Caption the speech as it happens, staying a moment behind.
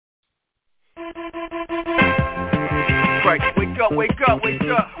Right, wake up, wake up, wake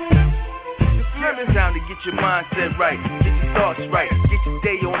up. The Fleming's down to get your mindset right, get your thoughts right, get your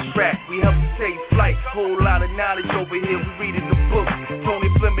day on track. We help you take flight, whole lot of knowledge over here. We reading the books. Tony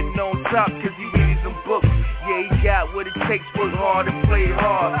Fleming on top, cause he reading them books. Yeah, he got what it takes, work hard and play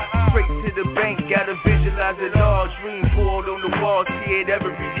hard. Straight to the bank, gotta visualize it all. Dream board on the wall, see it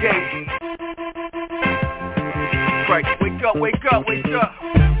every day. Right, wake up, wake up, wake up.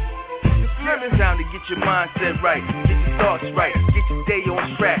 Fleming's down to get your mindset right, get your thoughts right, get your day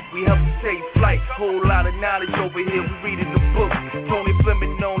on track. We help you take flight, whole lot of knowledge over here. We reading the books. Tony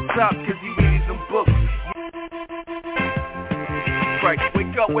Fleming on top, cause he reading them books. Right,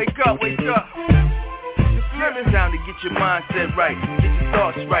 wake up, wake up, wake up. Fleming's down to get your mindset right, get your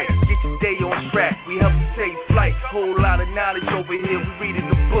thoughts right, get your day on track. We help you take flight, whole lot of knowledge over here. We reading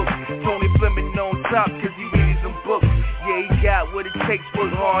the books. Tony Fleming on top, cause he reading them books. Yeah, he got what it takes,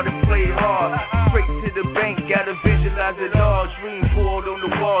 work hard and play hard. Straight to the bank, gotta visualize it all. Dream board on the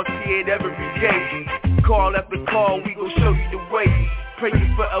wall, see it every day. Call after call, we gon' show you the way. Pray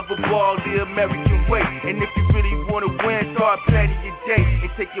you forever ball the American way. And if you really wanna win, start planning your day. And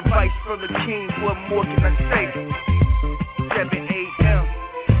take advice from the king, what more can I say? 7 a.m.,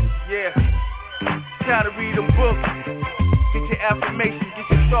 yeah. Time to read a book. Get your affirmations, get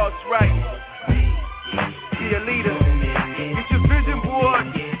your thoughts right. Be a leader. Get your vision board.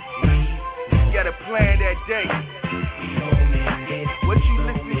 You gotta plan that day. What you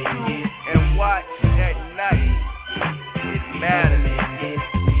listen to and watch at night, it matters.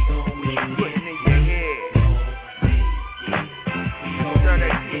 What you putting in your head. Turn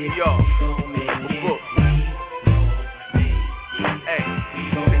that TV off. A book. Hey,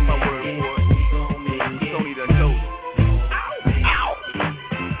 take my word for it. Tony done told you. Ow! Ow!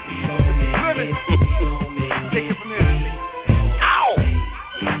 Take it from here. Ow!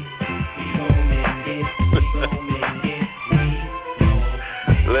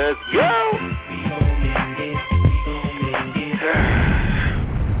 Let's go!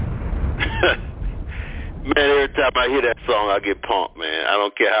 Man, every time I hear that song, I get pumped, man. I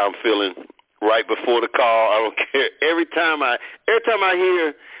don't care how I'm feeling right before the call. I don't care. Every time I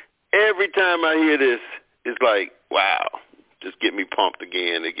hear this, it's like, wow. Just get me pumped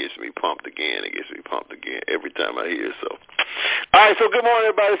again. It gets me pumped again. It gets me pumped again every time I hear it. So, all right. So, good morning,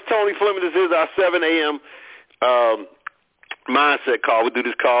 everybody. It's Tony Fleming. This is our 7 a.m. mindset call. We do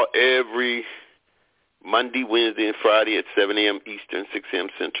this call every Monday, Wednesday, and Friday at 7 a.m. Eastern, 6 a.m.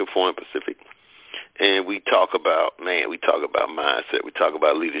 Central, 4 a.m. Pacific. And we talk about mindset. We talk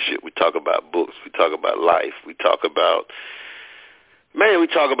about leadership. We talk about books. We talk about life. We talk about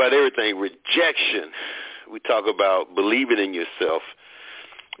everything. Rejection. We talk about believing in yourself.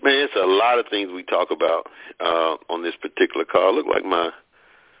 Man, it's a lot of things we talk about on this particular call. Look like my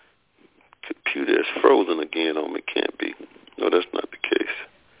computer is frozen again on me. Can't be. No, that's not the case.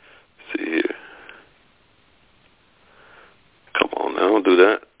 Let's see here. Come on now, don't do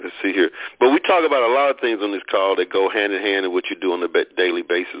that. Let's see here. But we talk about a lot of things on this call that go hand in hand in what you do on a daily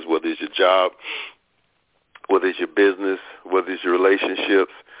basis, whether it's your job, whether it's your business, whether it's your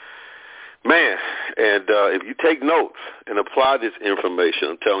relationships. Man, and if you take notes and apply this information,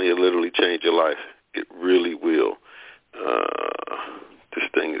 I'm telling you, it'll literally change your life. It really will. This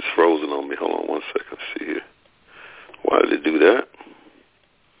thing is frozen on me. Hold on one second. Let's see here. Why did it do that?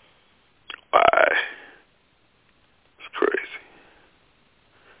 Why? It's crazy.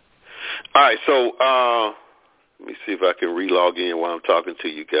 All right, so let me see if I can re-log in while I'm talking to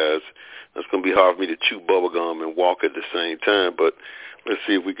you guys. It's going to be hard for me to chew bubble gum and walk at the same time, but let's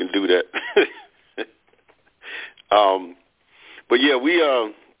see if we can do that. But yeah, we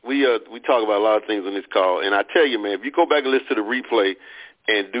talk about a lot of things on this call, and I tell you, man, if you go back and listen to the replay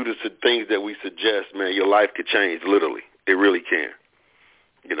and do the things that we suggest, man, your life could change. Literally, it really can.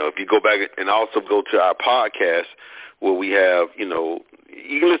 You know, if you go back and also go to our podcast where we have, you know,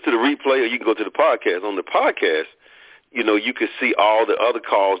 you can listen to the replay or you can go to the podcast. On the podcast, you know, you can see all the other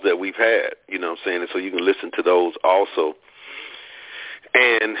calls that we've had. You know what I'm saying? And so you can listen to those also.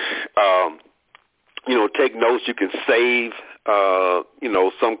 And, you know, take notes. You can save, you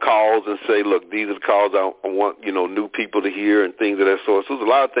know, some calls and say, look, these are the calls I want, you know, new people to hear and things of that sort. So there's a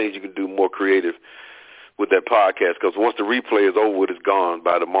lot of things you can do more creative with that podcast, because once the replay is over, it's gone.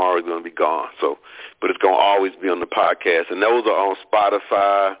 By tomorrow, it's going to be gone. So, but it's going to always be on the podcast. And those are on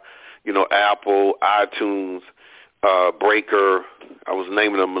Spotify, you know, Apple, iTunes, Breaker. I was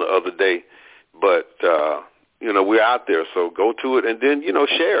naming them the other day. But, you know, we're out there, so go to it and then, you know,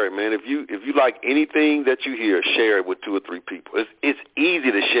 share it, man. If you like anything that you hear, share it with 2 or 3 people. It's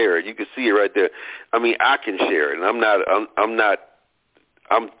easy to share it. You can see it right there. I mean, I can share it, and I'm not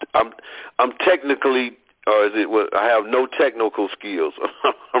I'm technically, or is it? I have no technical skills.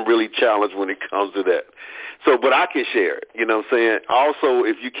 I'm really challenged when it comes to that. So, but I can share it. You know what I'm saying? Also,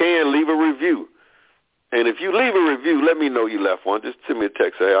 if you can, leave a review. And if you leave a review, let me know you left one. Just send me a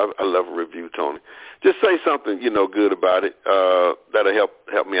text. Say, I love a review, Tony. Just say something, good about it. That'll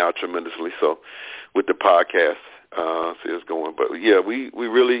help me out tremendously. So, with the podcast, see it's going. But yeah, we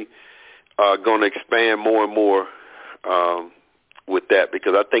really are going to expand more and more with that,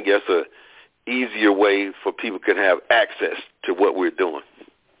 because I think that's a easier way for people can have access to what we're doing.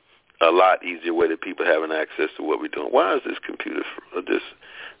 A lot easier way that people having access to what we're doing. Why is this computer?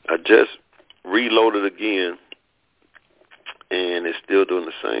 I just reloaded again, and it's still doing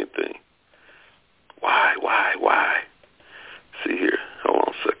the same thing. Why? See here. Hold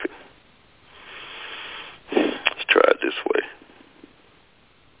on a second. Let's try it this way.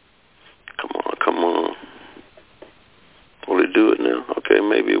 Come on. Will it do it now? Okay,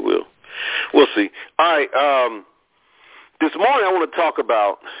 maybe it will. We'll see. All right. This morning I want to talk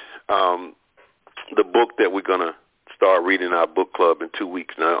about the book that we're going to start reading in our book club in 2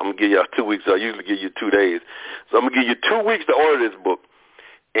 weeks. Now, I'm going to give y'all 2 weeks. I usually give you 2 days. So I'm going to give you 2 weeks to order this book.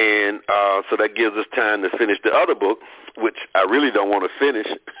 And so that gives us time to finish the other book, which I really don't want to finish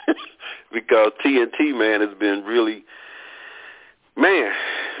because TNT, man, has been really,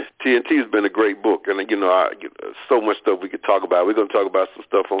 TNT has been a great book. And, so much stuff we could talk about. We're going to talk about some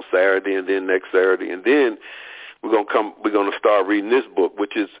stuff on Saturday and then next Saturday. And then we're going to start reading this book,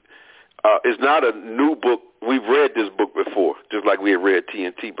 which is, it's not a new book. We've read this book before, just like we had read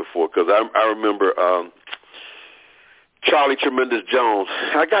TNT before, because I remember Charlie Tremendous Jones.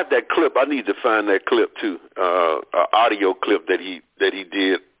 I got that clip. I need to find that clip too, an audio clip that he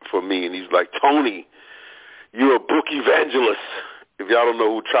did for me, and he's like, Tony, you're a book evangelist. If y'all don't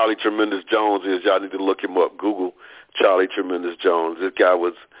know who Charlie Tremendous Jones is, y'all need to look him up. Google Charlie Tremendous Jones. This guy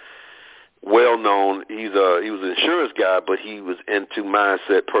was well known. He was an insurance guy, but he was into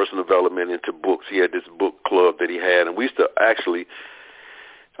mindset, personal development, into books. He had this book club that he had, and we used to actually,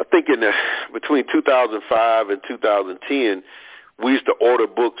 I think between 2005 and 2010, we used to order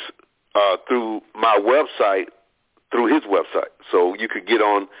books through my website, through his website. So you could get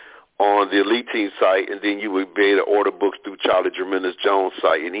on the Elite Team site, and then you would be able to order books through Charlie Tremendous Jones'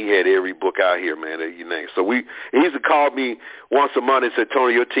 site, and he had every book out here, man, that you name. So he used to call me once a month and said,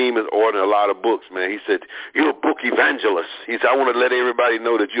 Tony, your team is ordering a lot of books, man. He said, you're a book evangelist. He said, I want to let everybody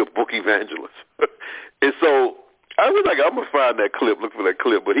know that you're a book evangelist. And so I was like, I'm going to find that clip, look for that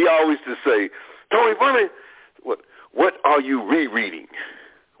clip. But he always just say, Tony, what are you rereading?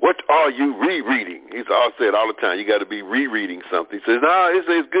 What are you rereading? He's always said all the time, you got to be rereading something. He says, no,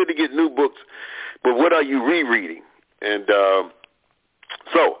 it's good to get new books, but what are you rereading? And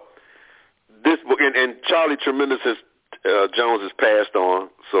so this book, and Charlie Tremendous Jones has passed on,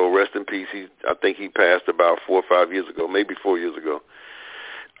 so rest in peace. I think he passed about 4 or 5 years ago, maybe 4 years ago.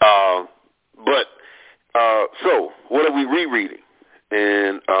 So what are we rereading?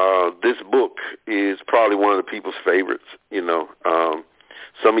 And this book is probably one of the people's favorites,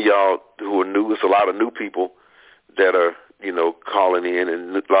 Some of y'all who are new, it's a lot of new people that are, calling in,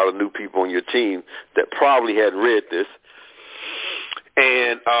 and a lot of new people on your team that probably hadn't read this.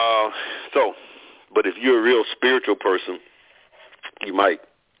 And but if you're a real spiritual person, you might,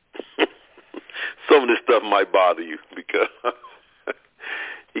 some of this stuff might bother you because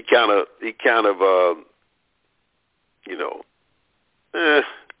he kind of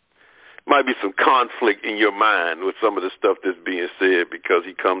might be some conflict in your mind with some of the stuff that's being said because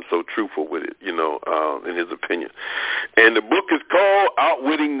he comes so truthful with it, in his opinion. And the book is called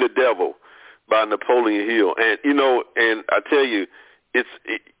Outwitting the Devil by Napoleon Hill. And, and I tell you,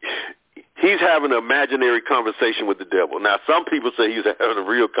 he's having an imaginary conversation with the devil. Now, some people say he's having a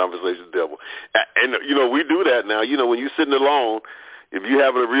real conversation with the devil. And we do that now. When you're sitting alone, if you're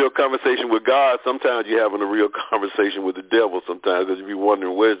having a real conversation with God, sometimes you're having a real conversation with the devil sometimes, because you be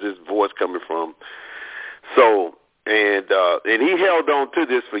wondering, where's this voice coming from? So, and he held on to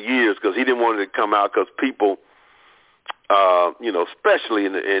this for years because he didn't want it to come out because people, especially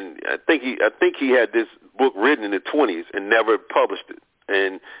I think he had this book written in the 20s and never published it.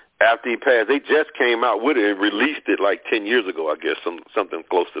 And after he passed, they just came out with it and released it like 10 years ago, I guess, something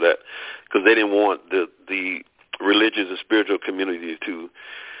close to that, because they didn't want the religious and spiritual community to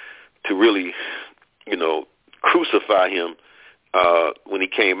really, crucify him when he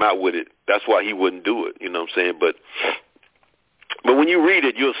came out with it. That's why he wouldn't do it, you know what I'm saying? But when you read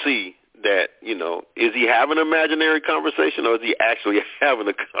it, you'll see that, is he having an imaginary conversation or is he actually having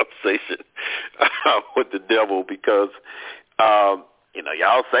a conversation with the devil? Because,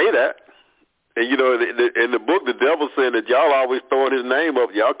 y'all say that. And, you know, in the book, the devil's saying that y'all always throwing his name up.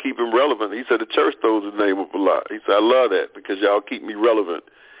 Y'all keep him relevant. He said the church throws his name up a lot. He said, I love that because y'all keep me relevant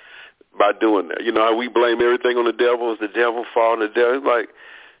by doing that. You know how we blame everything on the devil? Is the devil fault? The devil? It's like,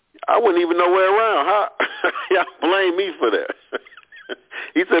 I wouldn't even know where around. How y'all blame me for that?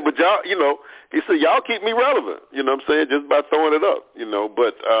 He said, but y'all, you know, he said, y'all keep me relevant. You know what I'm saying? Just by throwing it up, you know.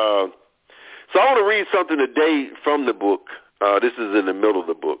 But so I want to read something today from the book. This is in the middle of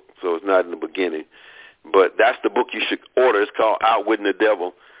the book, so it's not in the beginning. But that's the book you should order. It's called Outwitting the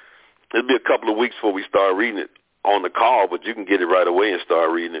Devil. It'll be a couple of weeks before we start reading it on the call, but you can get it right away and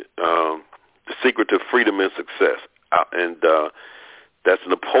start reading it. The Secret to Freedom and Success. And that's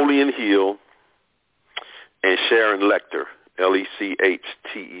Napoleon Hill and Sharon Lechter,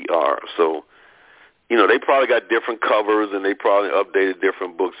 Lechter. So, you know, they probably got different covers and they probably updated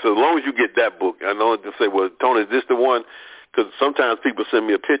different books. So as long as you get that book, I know to say, well, Tony, is this the one? Because sometimes people send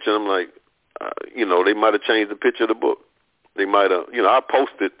me a picture and I'm like, you know, they might have changed the picture of the book. They might have, you know, I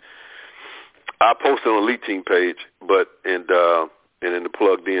posted on the Elite Team page, but and in the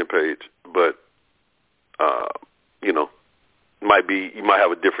Plugged In page, but you know, you might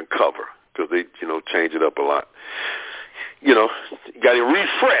have a different cover because they, you know, change it up a lot. You know, you got to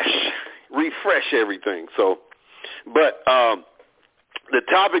refresh everything. So, but the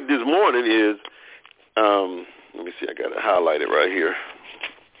topic this morning is, let me see, I got it highlighted right here.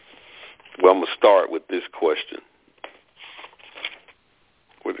 Well, I'm going to start with this question.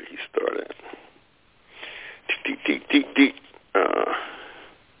 Where did he start at?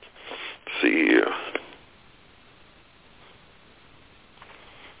 See here.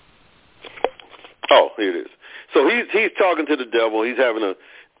 Oh, here it is. So he's talking to the devil. He's having an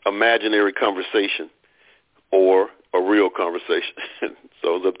imaginary conversation or a real conversation.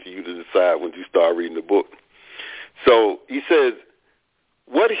 So it's up to you to decide when you start reading the book. So he says,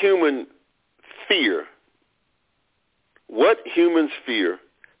 what humans fear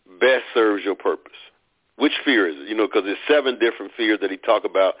best serves your purpose? Which fear is it? You know, because there's 7 different fears that he talk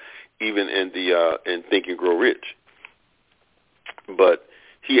about even in the in Think and Grow Rich. But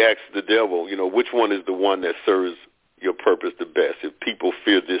he asks the devil, you know, which one is the one that serves your purpose the best? If people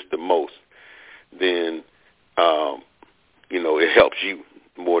fear this the most, then, you know, it helps you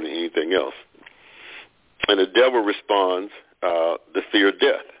more than anything else. And the devil responds, the fear of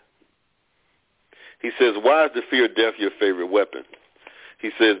death. He says, why is the fear of death your favorite weapon?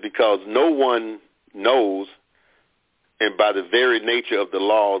 He says, because no one knows, and by the very nature of the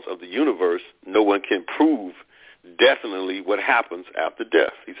laws of the universe, no one can prove definitely what happens after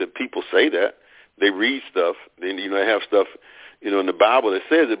death. He said, people say that. They read stuff. Then, you know, they have stuff, you know, in the Bible that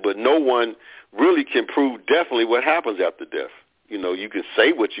says it, but no one really can prove definitely what happens after death. You know, you can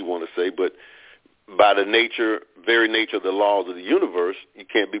say what you want to say, but by the very nature of the laws of the universe, it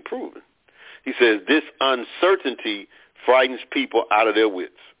can't be proven. He says, this uncertainty frightens people out of their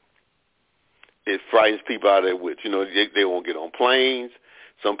wits. It frightens people out of their wits. You know, they won't get on planes.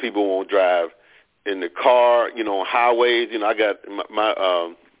 Some people won't drive in the car, you know, on highways. You know, I got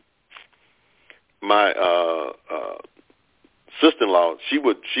my sister-in-law.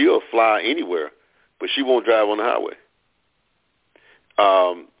 She'll fly anywhere, but she won't drive on the highway.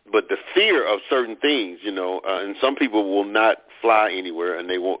 But the fear of certain things, you know, and some people will not fly anywhere, and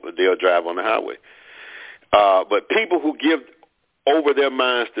they'll drive on the highway. But people who give over their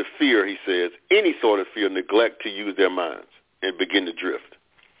minds to fear, he says, any sort of fear, neglect to use their minds and begin to drift.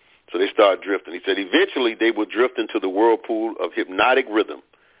 So they start drifting. He said eventually they will drift into the whirlpool of hypnotic rhythm.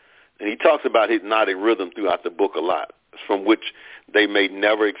 And he talks about hypnotic rhythm throughout the book a lot, from which they may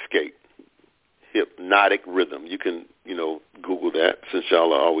never escape. Hypnotic rhythm. You can, you know, Google that since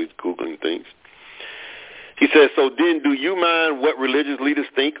y'all are always Googling things. He says, so then do you mind what religious leaders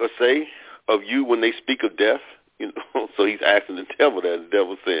think or say of you when they speak of death? You know, so he's asking the devil that. The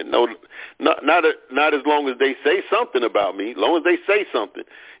devil's saying, no, not as long as they say something about me. As long as they say something.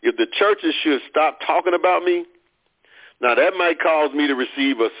 If the churches should stop talking about me, now that might cause me to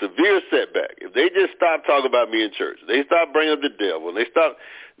receive a severe setback. If they just stop talking about me in church, they stop bringing up the devil, and they stop.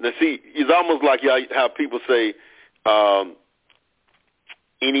 Now see, it's almost like how people say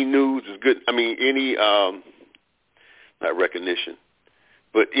any news is good. I mean, any not recognition,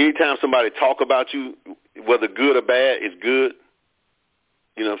 but anytime somebody talk about you, whether good or bad, is good.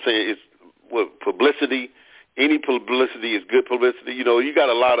 You know what I'm saying? It's publicity. Any publicity is good publicity. You know, you got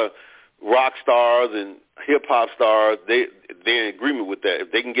a lot of rock stars and hip-hop stars. They're in agreement with that.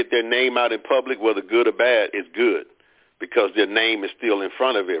 If they can get their name out in public, whether good or bad, it's good because their name is still in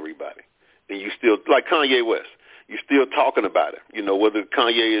front of everybody. And you still, like Kanye West, you're still talking about it. You know, whether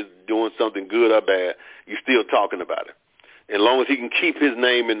Kanye is doing something good or bad, you're still talking about it. As long as he can keep his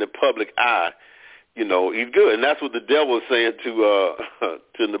name in the public eye, he's good. And that's what the devil was saying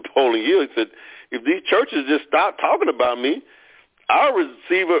to Napoleon Hill. He said, if these churches just stop talking about me, I'll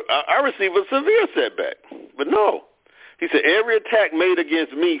receive a severe setback. But no. He said, every attack made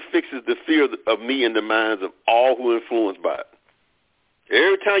against me fixes the fear of me in the minds of all who are influenced by it.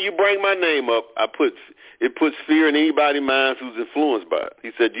 Every time you bring my name up, it puts fear in anybody's minds who's influenced by it.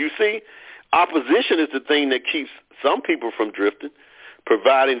 He said, you see, opposition is the thing that keeps some people from drifting,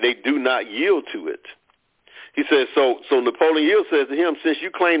 providing they do not yield to it. He says, so Napoleon Hill says to him, since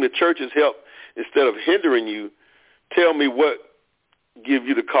you claim the church's help instead of hindering you, tell me what give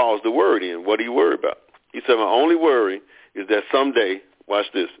you the cause to worry in. What are you worried about? He said, my only worry is that someday, watch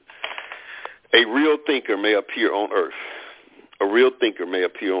this, a real thinker may appear on earth. A real thinker may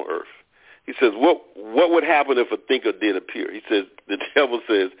appear on earth. He says, what would happen if a thinker did appear? He says, the devil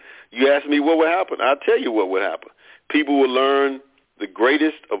says, you ask me what would happen? I'll tell you what would happen. People will learn the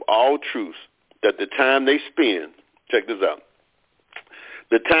greatest of all truths, that the time they spend, check this out,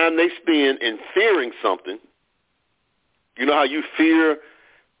 the time they spend in fearing something, you know how you fear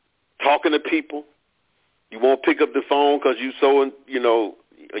talking to people? You won't pick up the phone because you won't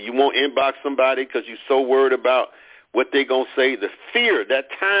inbox somebody because you're so worried about what they're going to say. The fear, that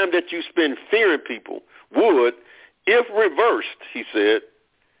time that you spend fearing people would, if reversed, he said,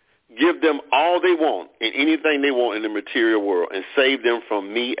 give them all they want and anything they want in the material world and save them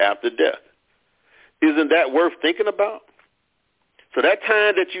from me after death. Isn't that worth thinking about? So that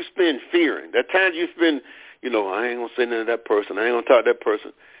time that you spend fearing, that time you spend, I ain't going to say nothing to that person, I ain't going to talk to that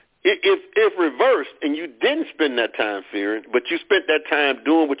person. If reversed and you didn't spend that time fearing, but you spent that time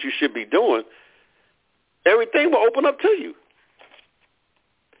doing what you should be doing, everything will open up to you.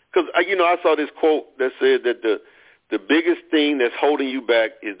 Because, I saw this quote that said that the biggest thing that's holding you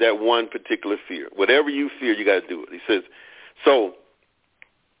back is that one particular fear. Whatever you fear, you got to do it. He says, so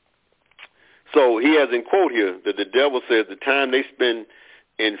he has in quote here that the devil says the time they spend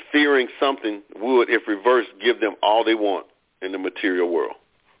in fearing something would, if reversed, give them all they want in the material world.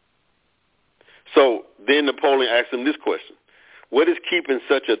 So then Napoleon asked him this question. What is keeping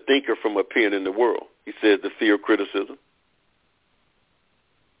such a thinker from appearing in the world? He says the fear of criticism.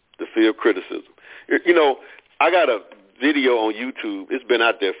 The fear of criticism. I got a video on YouTube. It's been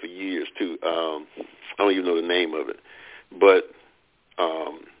out there for years, too. I don't even know the name of it. But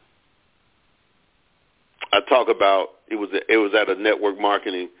I talk about, it was at a network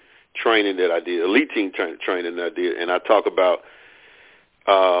marketing training that I did, elite team training that I did, and I talk about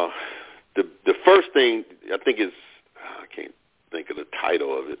the first thing, I think is, I can't think of the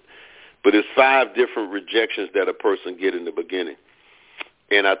title of it, but it's 5 different rejections that a person get in the beginning.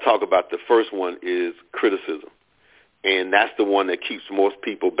 And I talk about the first one is criticism. And that's the one that keeps most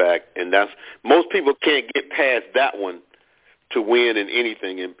people back. And most people can't get past that one to win in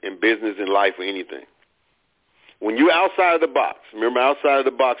anything, in business, in life, or anything. When you're outside of the box, remember outside of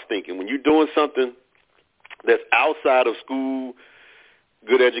the box thinking, when you're doing something that's outside of school,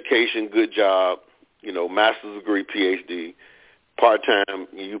 good education, good job, master's degree, PhD, part-time,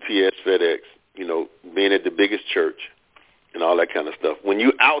 UPS, FedEx, being at the biggest church and all that kind of stuff. When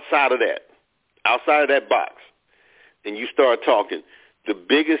you're outside of that box, and you start talking, the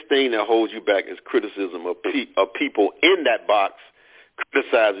biggest thing that holds you back is criticism of people in that box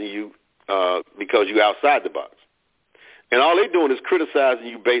criticizing you because you're outside the box. And all they're doing is criticizing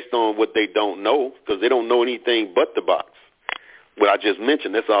you based on what they don't know, because they don't know anything but the box. What I just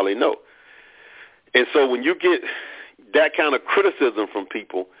mentioned, that's all they know. And so when you get that kind of criticism from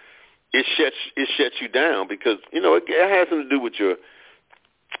people, it shuts you down, because, it has something to do with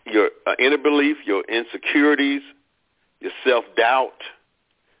your inner belief, your insecurities, your self-doubt,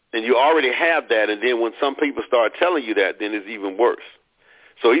 and you already have that, and then when some people start telling you that, then it's even worse.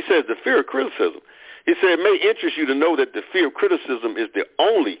 So he says the fear of criticism. He said, it may interest you to know that the fear of criticism is the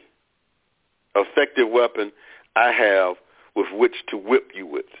only effective weapon I have with which to whip you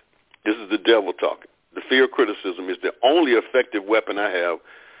with. This is the devil talking. The fear of criticism is the only effective weapon I have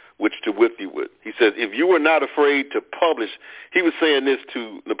which to whip you with. He says, if you were not afraid to publish, he was saying this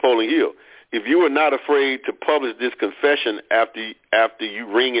to Napoleon Hill, if you were not afraid to publish this confession after you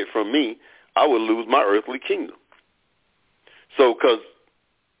wring it from me, I would lose my earthly kingdom. So, because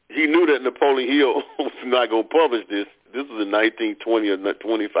he knew that Napoleon Hill was not going to publish this. This was in 1920 or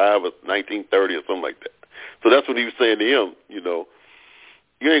 25 or 1930 or something like that. So that's what he was saying to him, you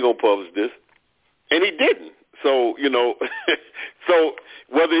ain't going to publish this. And he didn't. So, so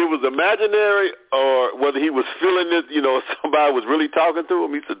whether it was imaginary or whether he was feeling it, somebody was really talking to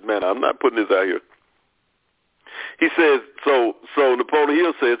him, he said, man, I'm not putting this out here. He says, so Napoleon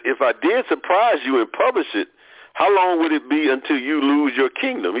Hill says, if I did surprise you and publish it, how long would it be until you lose your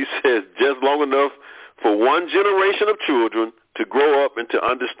kingdom? He says, just long enough for one generation of children to grow up into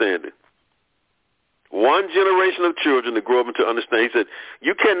understanding. One generation of children to grow up into understanding. He said,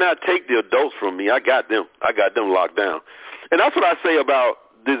 you cannot take the adults from me. I got them locked down. And that's what I say about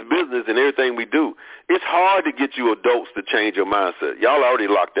this business and everything we do. It's hard to get you adults to change your mindset. Y'all already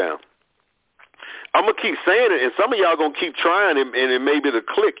locked down. I'm going to keep saying it, and some of y'all going to keep trying, and it may be the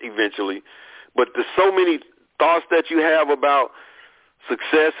click eventually. But there's so many thoughts that you have about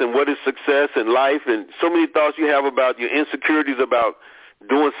success and what is success in life, and so many thoughts you have about your insecurities about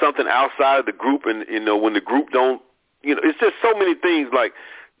doing something outside of the group, and, you know, when the group don't, you know, it's just so many things. Like,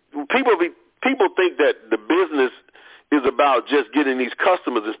 people think that the business is about just getting these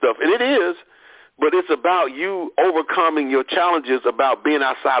customers and stuff, and it is, but it's about you overcoming your challenges about being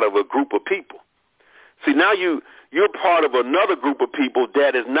outside of a group of people. See, now you're part of another group of people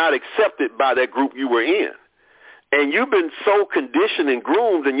that is not accepted by that group you were in. And you've been so conditioned and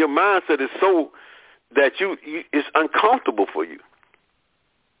groomed, and your mindset is so that it's uncomfortable for you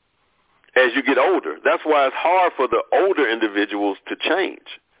as you get older. That's why it's hard for the older individuals to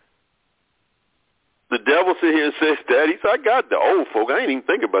change. The devil sit here and says that. He said, I got the old folk. I ain't even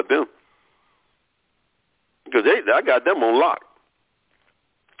thinking about them. Because I got them on lock.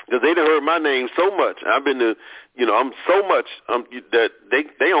 Because they done heard my name so much. I've been to, you know, I'm so much that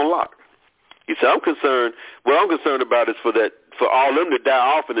they on lock. He said, I'm concerned. What I'm concerned about is for all them to die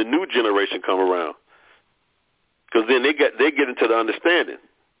off and the new generation come around. Because then they get into the understanding.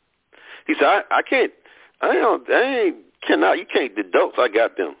 He said, you can't the adults. I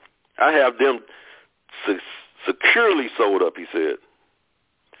got them. I have them securely sold up, he said.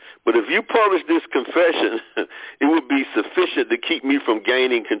 But if you publish this confession, it would be sufficient to keep me from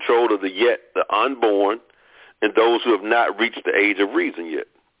gaining control of the unborn, and those who have not reached the age of reason yet.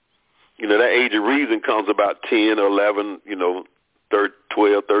 You know, that age of reason comes about 10 or 11,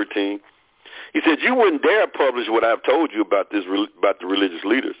 12, 13. He said, you wouldn't dare publish what I've told you about about the religious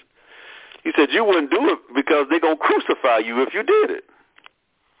leaders. He said, you wouldn't do it because they're going to crucify you if you did it.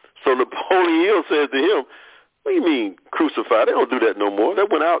 So Napoleon Hill says to him, what do you mean crucify? They don't do that no more.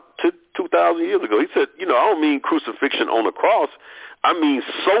 That went out 2,000 years ago. He said, I don't mean crucifixion on the cross. I mean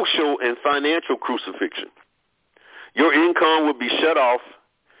social and financial crucifixion. Your income would be shut off.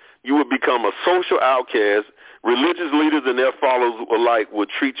 You would become a social outcast. Religious leaders and their followers alike would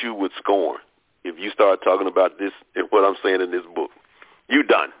treat you with scorn if you start talking about this and what I'm saying in this book. You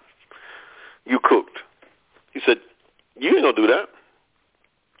done. You cooked. He said, you ain't going to do that.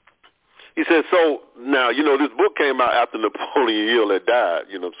 He said, so now, this book came out after Napoleon Hill had died.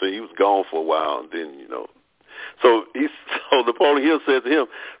 You know what I'm saying? He was gone for a while, and then, So Napoleon Hill said to him,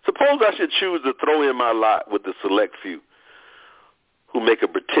 suppose I should choose to throw in my lot with the select few who make a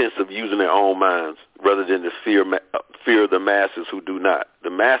pretense of using their own minds rather than the fear of the masses who do not. The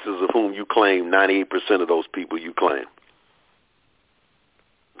masses of whom you claim, 98% of those people you claim.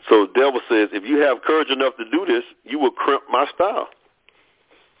 So the devil says, if you have courage enough to do this, you will crimp my style.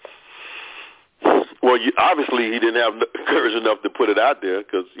 Well, obviously he didn't have courage enough to put it out there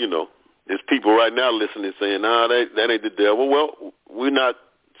because, there's people right now listening saying, nah, that ain't the devil. Well, we're not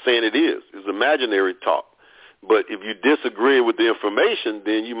saying it is. It's imaginary talk. But if you disagree with the information,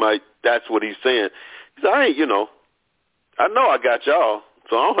 then that's what he's saying. He said, I know I got y'all,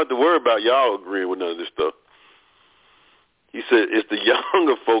 so I don't have to worry about y'all agreeing with none of this stuff. He said it's the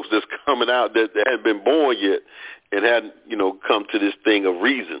younger folks that's coming out that hadn't been born yet and hadn't, come to this thing of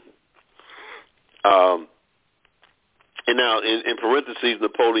reason. And now, in parentheses,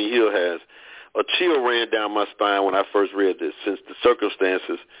 Napoleon Hill has, a chill ran down my spine when I first read this, since the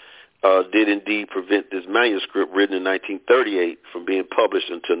circumstances did indeed prevent this manuscript written in 1938 from being published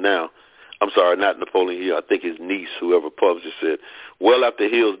until now. I'm sorry, not Napoleon Hill. I think his niece, whoever published it, said, well after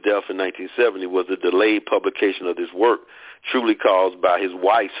Hill's death in 1970 was the delayed publication of this work, truly caused by his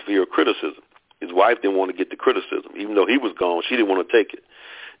wife's fear of criticism. His wife didn't want to get the criticism. Even though he was gone, she didn't want to take it.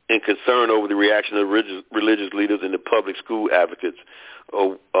 And concern over the reaction of religious leaders and the public school advocates,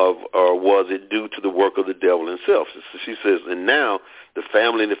 or was it due to the work of the devil himself? She says, and now the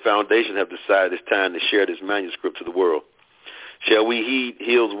family and the foundation have decided it's time to share this manuscript to the world. Shall we heed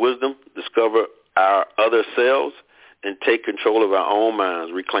Hill's wisdom, discover our other selves, and take control of our own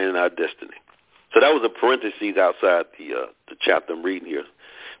minds, reclaiming our destiny? So that was a parenthesis outside the chapter I'm reading here.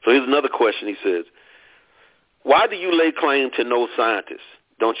 So here's another question. He says, why do you lay claim to know scientists?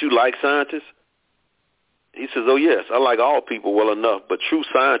 Don't you like scientists? He says, oh, yes, I like all people well enough, but true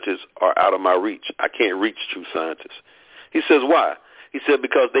scientists are out of my reach. I can't reach true scientists. He says, why? He said,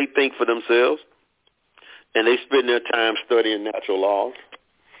 because they think for themselves, and they spend their time studying natural laws.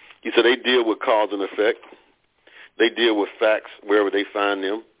 He said they deal with cause and effect. They deal with facts wherever they find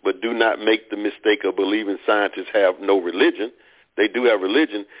them, but do not make the mistake of believing scientists have no religion. They do have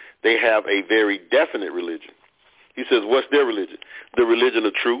religion. They have a very definite religion. He says, what's their religion? The religion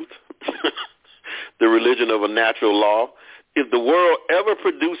of truth, the religion of a natural law. If the world ever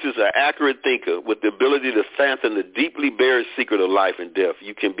produces an accurate thinker with the ability to fathom the deeply buried secret of life and death,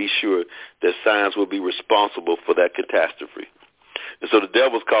 you can be sure that science will be responsible for that catastrophe. And so the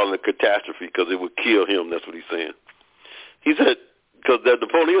devil's calling it a catastrophe because it would kill him. That's what he's saying. He said, because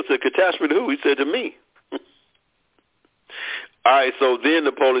Napoleon said, catastrophe to who? He said, to me. All right, so then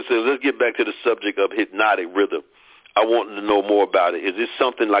Napoleon says, let's get back to the subject of hypnotic rhythm. I want to know more about it. Is this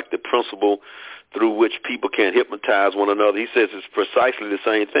something like the principle through which people can hypnotize one another? He says it's precisely the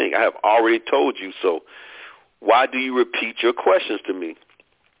same thing. I have already told you so. Why do you repeat your questions to me?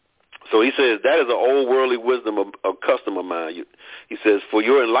 So he says, that is an old worldly wisdom of custom of mine. He says, for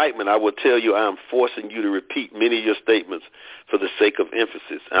your enlightenment, I will tell you I am forcing you to repeat many of your statements for the sake of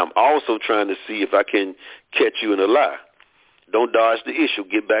emphasis. I'm also trying to see if I can catch you in a lie. Don't dodge the issue.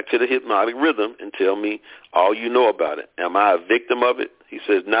 Get back to the hypnotic rhythm and tell me all you know about it. Am I a victim of it? He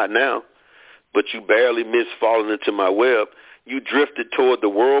says, not now, but you barely missed falling into my web. You drifted toward the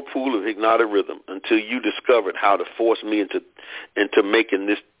whirlpool of hypnotic rhythm until you discovered how to force me into making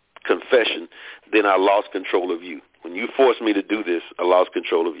this confession. Then I lost control of you. When you forced me to do this, I lost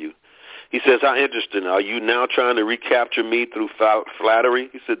control of you. He says, how interesting. Are you now trying to recapture me through flattery?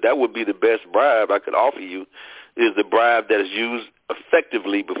 He said, that would be the best bribe I could offer you, is the bribe that is used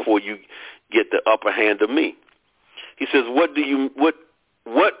effectively before you get the upper hand of me. He says, what did you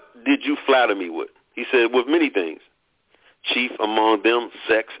flatter me with? He said, with many things. Chief among them,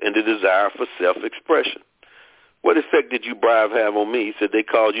 sex and the desire for self-expression. What effect did you bribe have on me? He said, they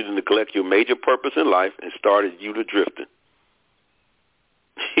caused you to neglect your major purpose in life and started you to drifting.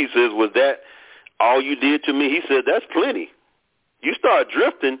 He says, was that all you did to me? He said, that's plenty. You start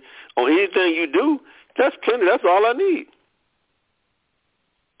drifting on anything you do, that's plenty. That's all I need.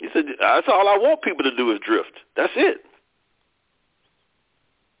 He said, that's all I want people to do is drift. That's it.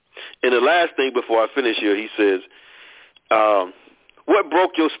 And the last thing before I finish here, he says, what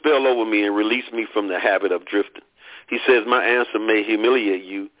broke your spell over me and released me from the habit of drifting? He says, my answer may humiliate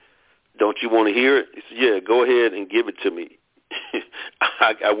you. Don't you want to hear it? He said, yeah, go ahead and give it to me.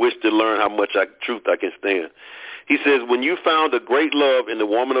 I wish to learn how much truth I can stand. He says, when you found a great love in the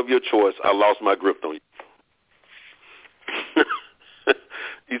woman of your choice, I lost my grip on you.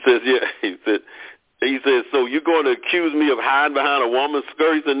 He says, yeah. He says, so you're going to accuse me of hiding behind a woman's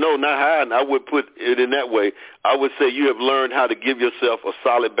skirt? He said, no, not hiding. I would put it in that way. I would say you have learned how to give yourself a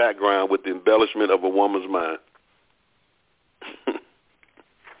solid background with the embellishment of a woman's mind.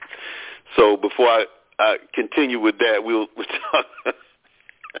 So before I continue with that, we'll talk.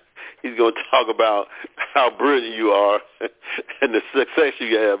 He's going to talk about how brilliant you are and the success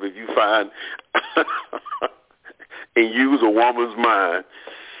you have if you find and use a woman's mind.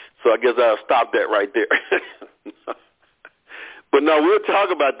 So I guess I'll stop that right there. But no, we'll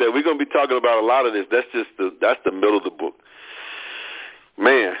talk about that. We're going to be talking about a lot of this. That's the middle of the book.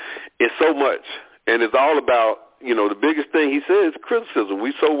 Man, it's so much. And it's all about, the biggest thing he says is criticism.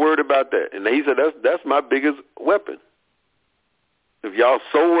 We're so worried about that. And he said, that's my biggest weapon. If y'all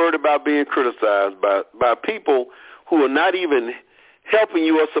so worried about being criticized by people who are not even helping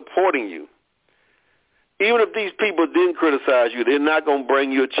you or supporting you, even if these people didn't criticize you, they're not going to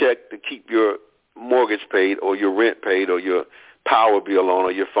bring you a check to keep your mortgage paid or your rent paid or your power bill on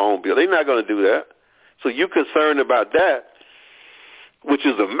or your phone bill. They're not going to do that. So you're concerned about that, which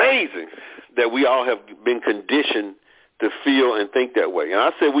is amazing that we all have been conditioned to feel and think that way. And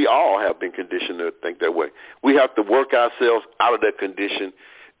I say we all have been conditioned to think that way. We have to work ourselves out of that condition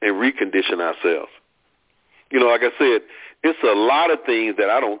and recondition ourselves. Like I said, it's a lot of things that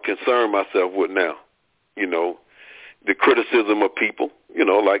I don't concern myself with now. The criticism of people,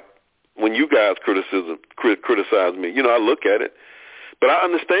 like when you guys criticize me, I look at it. But I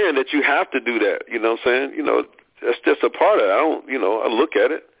understand that you have to do that, you know what I'm saying? That's just a part of it. I look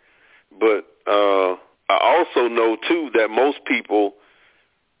at it. But I also know, too, that most people,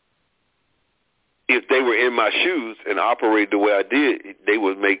 if they were in my shoes and operated the way I did, they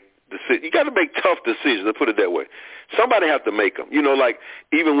would make decisions. You got to make tough decisions, let's put it that way. Somebody have to make them. Like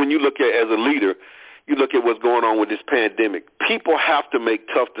even when you look at as a leader, you look at what's going on with this pandemic. People have to make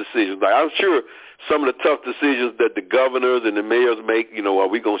tough decisions. Like I'm sure some of the tough decisions that the governors and the mayors make, are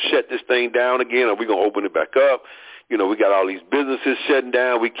we going to shut this thing down again? Are we going to open it back up? We got all these businesses shutting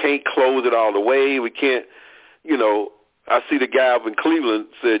down. We can't close it all the way. We can't, I see the guy up in Cleveland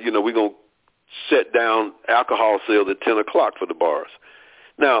said, we're going to shut down alcohol sales at 10 o'clock for the bars.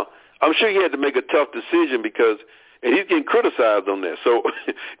 Now, I'm sure he had to make a tough decision because and he's getting criticized on that. So,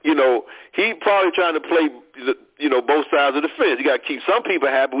 he probably trying to play, both sides of the fence. You got to keep some people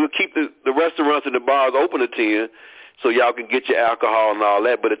happy. We'll keep the restaurants and the bars open at 10 so y'all can get your alcohol and all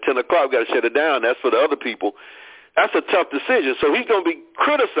that. But at 10 o'clock, we got to shut it down. That's for the other people. That's a tough decision. So he's going to be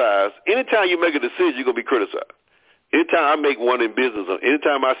criticized. Anytime you make a decision, you're going to be criticized. Anytime I make one in business, or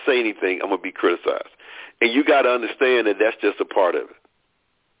anytime I say anything, I'm going to be criticized. And you got to understand that that's just a part of it.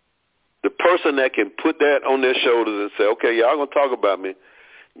 The person that can put that on their shoulders and say, okay, y'all going to talk about me,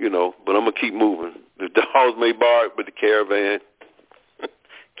 but I'm going to keep moving. The dogs may bark, but the caravan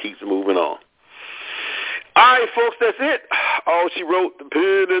keeps moving on. All right, folks, that's it. All she wrote, the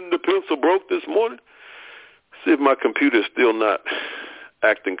pen and the pencil broke this morning. See if my computer's still not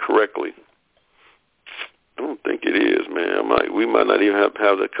acting correctly. I don't think it is, man. We might not even have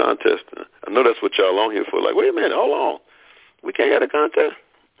the contest. I know that's what y'all on here for. Like, wait a minute, hold on. We can't have a contest?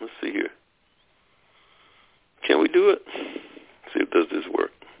 Let's see here. Can we do it? See if does this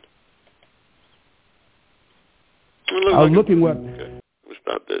work. I was looking what. Okay. We'll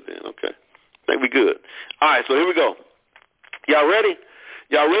stop that then. Okay. I think we good. All right, so here we go. Y'all ready?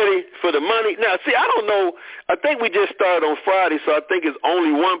 Y'all ready for the money? Now, see, I don't know. I think we just started on Friday, so I think it's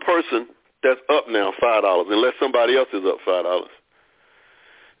only one person that's up now, $5, unless somebody else is up $5.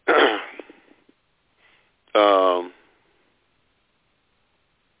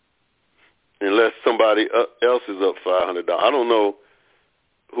 Unless somebody else is up $500. I don't know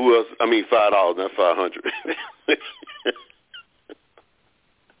who else. I mean, $5, not 500.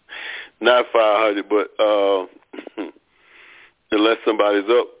 Not 500, but unless somebody's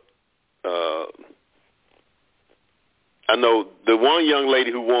up. I know the one young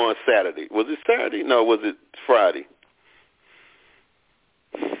lady who won Saturday. Was it Saturday? No, was it Friday?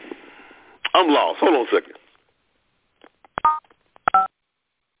 I'm lost. Hold on a second.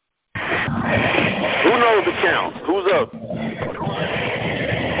 Who knows the count? Who's up?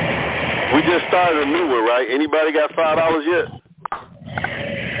 We just started a new one, right? Anybody got $5 yet?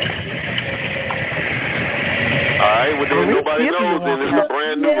 All right, well, then nobody knows, then it's a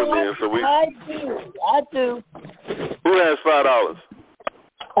brand new one then. So I do. Who has $5?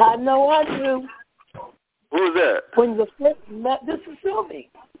 I know I do. Who is that? This is Sylvie.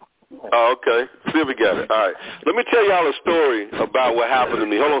 Oh, okay. Sylvie got it. All right. Let me tell y'all a story about what happened to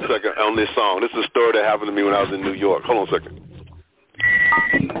me. Hold on a second on this song. This is a story that happened to me when I was in New York. Hold on a second.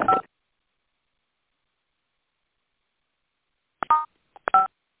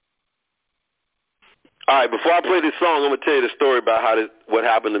 All right, before I play this song, I'm going to tell you the story about what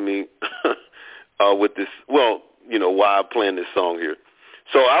happened to me with this, why I'm playing this song here.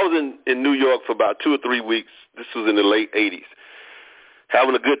 So I was in New York for about 2 or 3 weeks. This was in the late 80s.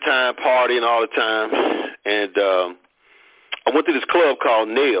 Having a good time, partying all the time. And I went to this club called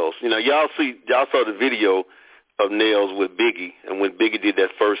Nails. Y'all saw the video of Nails with Biggie. And when Biggie did that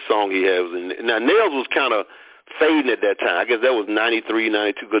first song he had, now Nails was kind of fading at that time. I guess that was 93,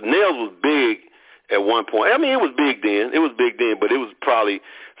 92, because Nails was big at one point. I mean, it was big then, but it was probably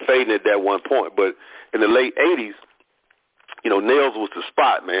fading at that one point. But in the late 80s, Nails was the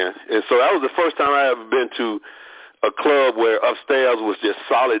spot, man. And so that was the first time I ever been to a club where upstairs was just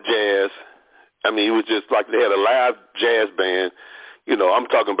solid jazz. I mean, it was just like they had a live jazz band. I'm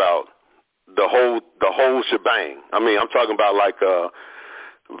talking about the whole shebang. I mean, I'm talking about like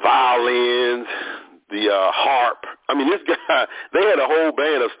violins, the harp. I mean, this guy, they had a whole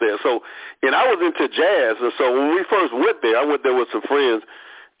band upstairs. So, and I was into jazz. And so when we first went there, I went there with some friends.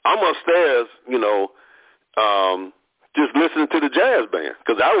 I'm upstairs, just listening to the jazz band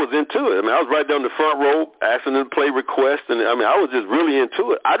because I was into it. I mean, I was right down the front row asking them to play requests. And, I mean, I was just really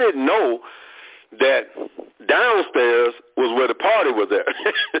into it. I didn't know that downstairs was where the party was at.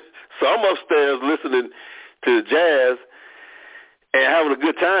 So I'm upstairs listening to the jazz and having a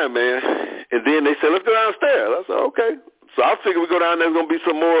good time, man. And then they said, let's go downstairs. I said, okay. So I figured we go down there, there's going to be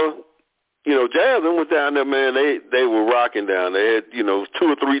some more, jazz. And went down there, man. They were rocking down. They had, 2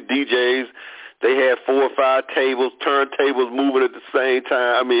 or 3 DJs. They had 4 or 5 tables, turntables moving at the same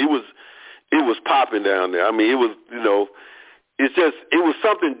time. I mean, it was popping down there. I mean, it was, it was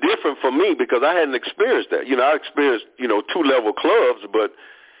something different for me because I hadn't experienced that. I experienced, 2-level clubs, but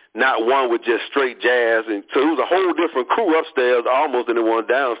not one with just straight jazz. And so it was a whole different crew upstairs almost than the one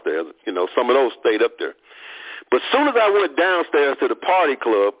downstairs. Some of those stayed up there. But as soon as I went downstairs to the party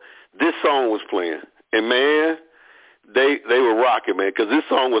club, this song was playing. And, man, they were rocking, man, because this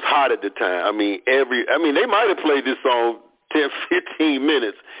song was hot at the time. I mean, they might have played this song 10, 15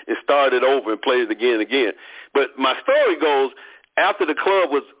 minutes and started over and played it again and again. But my story goes, after the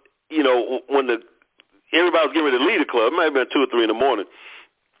club was, when everybody was getting ready to leave the club, it might have been 2 or 3 in the morning,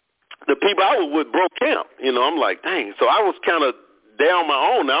 the people I was with broke camp. You know, I'm like, dang. So I was kind of there on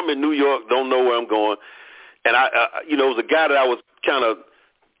my own. Now I'm in New York, don't know where I'm going. And it was a guy that I was kind of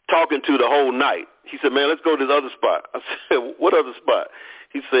talking to the whole night. He said, man, let's go to this other spot. I said, what other spot?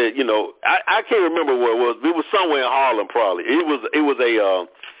 He said, I can't remember where it was. It was somewhere in Harlem, probably. It was a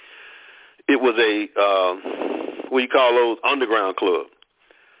what do you call those, underground club.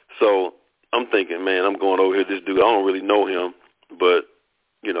 So I'm thinking, man, I'm going over here. This dude, I don't really know him, but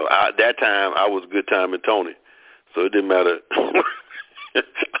at that time I was Good Time and Tony, so it didn't matter.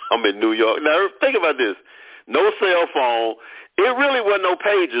 I'm in New York. Now think about this: no cell phone. It really wasn't no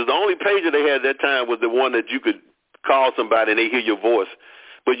pages. The only pager they had at that time was the one that you could call somebody and they hear your voice.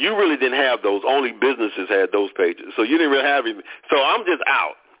 But you really didn't have those. Only businesses had those pages. So you didn't really have any. So I'm just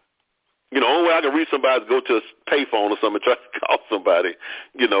out. Only way I can reach somebody is go to a payphone or something and try to call somebody,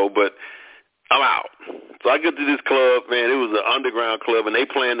 but I'm out. So I get to this club, man. It was an underground club, and they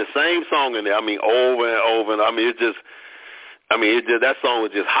playing the same song in there. I mean, over and over. And that song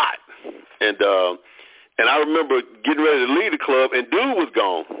was just hot. And I remember getting ready to leave the club, and dude was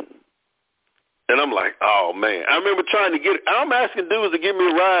gone. And I'm like, oh man! I remember I'm asking dudes to give me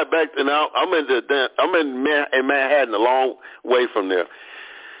a ride back, and I'm in Manhattan, a long way from there.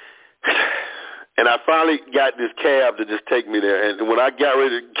 And I finally got this cab to just take me there. And when I got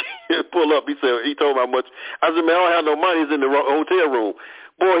ready to pull up, he told me how much. I said, man, I don't have no money. He's in the hotel room.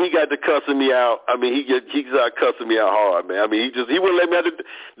 Boy, he got to cussing me out. I mean, he started cussing me out hard, man. I mean, he wouldn't let me have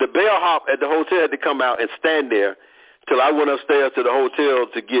the bellhop at the hotel had to come out and stand there till I went upstairs to the hotel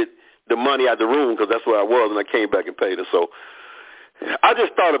to get the money out the room, because that's where I was, and I came back and paid her. So I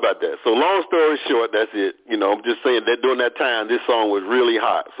just thought about that. So long story short, that's it. I'm just saying that during that time, this song was really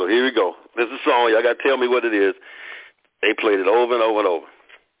hot. So here we go. This is a song. Y'all got to tell me what it is. They played it over and over and over.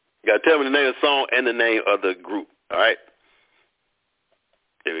 You got to tell me the name of the song and the name of the group. All right?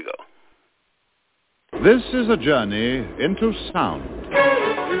 Here we go. This is a journey into sound.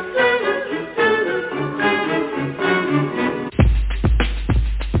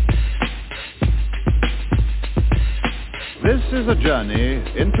 This is a journey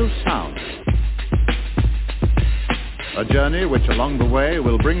into sound. A journey which along the way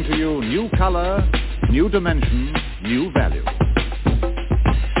will bring to you new color, new dimension, new value.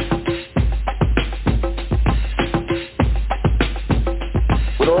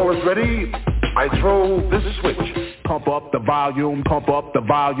 When all is ready, I throw this switch. Pump up the volume, pump up the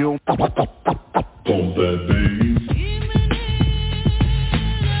volume. Pump that bass.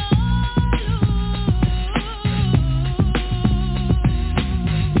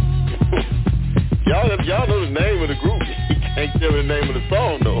 Y'all know the name of the group. You can't tell me the name of the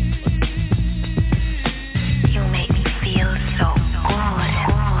song, though. You make me feel so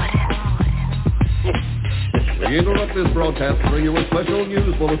good. We interrupt this broadcast to bring you a special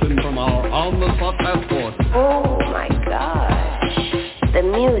news bulletin from our on-the-spot passport. Oh, my gosh. The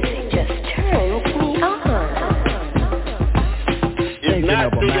music just turns me on. It's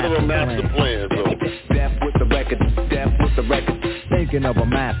not thinking of a master plan, though. Deaf with the record, deaf with the record. Thinking of a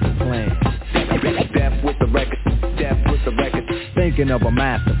master plan. Deaf with the record, deaf with the record. Thinking of a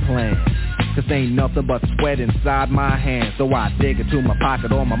master plan. Cause ain't nothing but sweat inside my hands. So I dig into my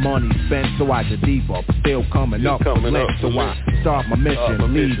pocket, all my money spent. So I get deeper, but still coming up for length. So I start my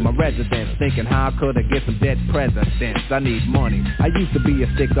mission, leave my residence. Thinking how could I get some dead presidents? I need money. I used to be a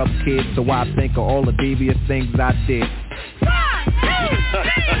stick-up kid, so I think of all the devious things I did.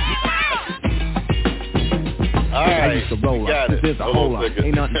 All right, I used to roll up. This is a whole lot.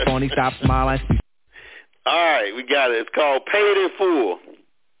 Ain't nothing funny. Stop smiling. All right, we got it. It's called Paid in Full.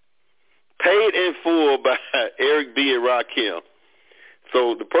 Paid in Full by Eric B. and Rakim.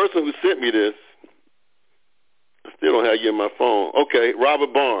 So the person who sent me this, I still don't have you in my phone. Okay,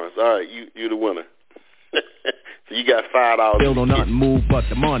 Robert Barnes. All right, you the winner. So you got $5. Still don't nothing move but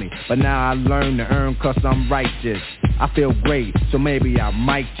the money. But now I learn to earn cause I'm righteous. I feel great, so maybe I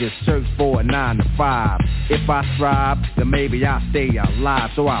might just search for a 9 to 5. If I strive, then maybe I'll stay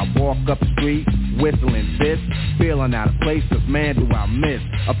alive. So I walk up the street, whistling this, feeling out of place, cause man do I miss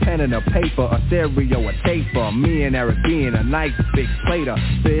a pen and a paper, a stereo, a taper. Me and Eric B in a nice big plate of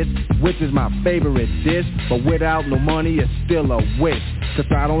fish, which is my favorite dish. But without no money, it's still a wish. Cause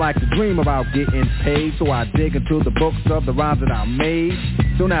I don't like to dream about getting paid. So I dig into the books of the rhymes that I made.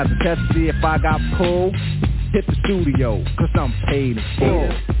 Soon as a test to see if I got pulled, hit the studio, cause I'm paid in full.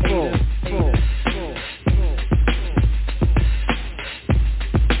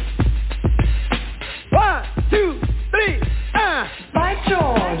 One, two, three, By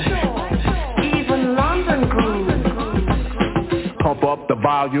George, even London groove. Pump up the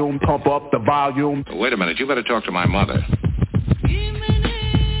volume, pump up the volume. Wait a minute, you better talk to my mother.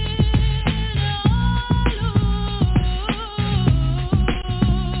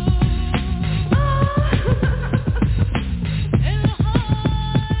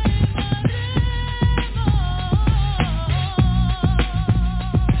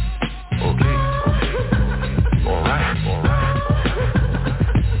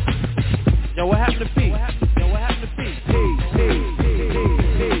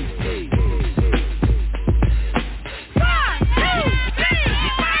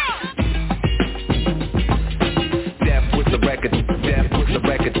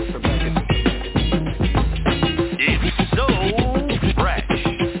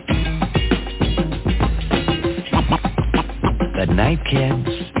 night,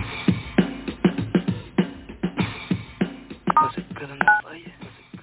 kids.